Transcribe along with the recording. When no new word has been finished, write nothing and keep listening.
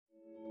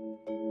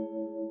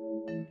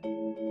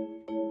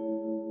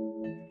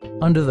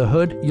Under the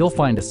hood, you'll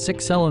find a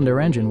 6-cylinder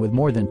engine with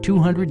more than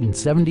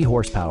 270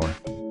 horsepower.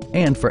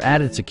 And for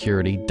added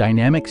security,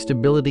 dynamic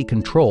stability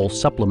control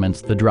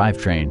supplements the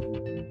drivetrain.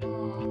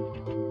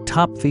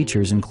 Top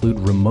features include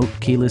remote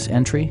keyless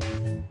entry,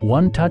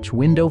 one-touch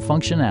window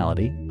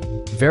functionality,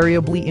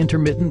 variably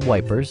intermittent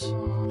wipers,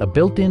 a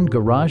built-in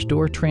garage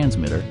door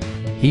transmitter,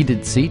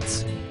 heated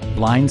seats,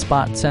 blind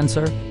spot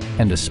sensor,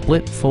 and a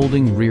split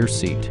folding rear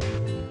seat.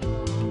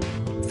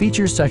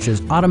 Features such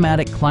as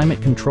automatic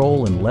climate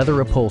control and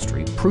leather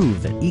upholstery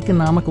prove that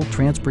economical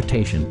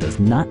transportation does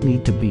not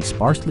need to be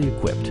sparsely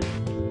equipped.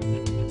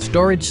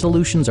 Storage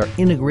solutions are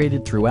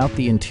integrated throughout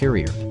the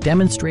interior,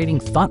 demonstrating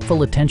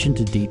thoughtful attention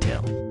to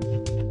detail.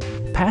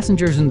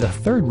 Passengers in the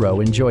third row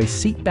enjoy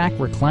seat-back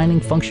reclining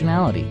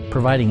functionality,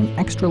 providing an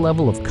extra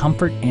level of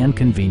comfort and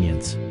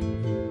convenience.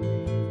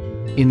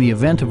 In the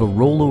event of a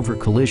rollover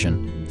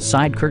collision,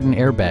 side curtain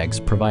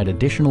airbags provide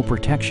additional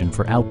protection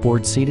for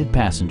outboard seated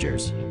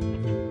passengers.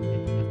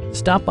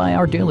 Stop by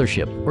our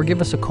dealership or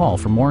give us a call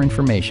for more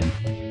information.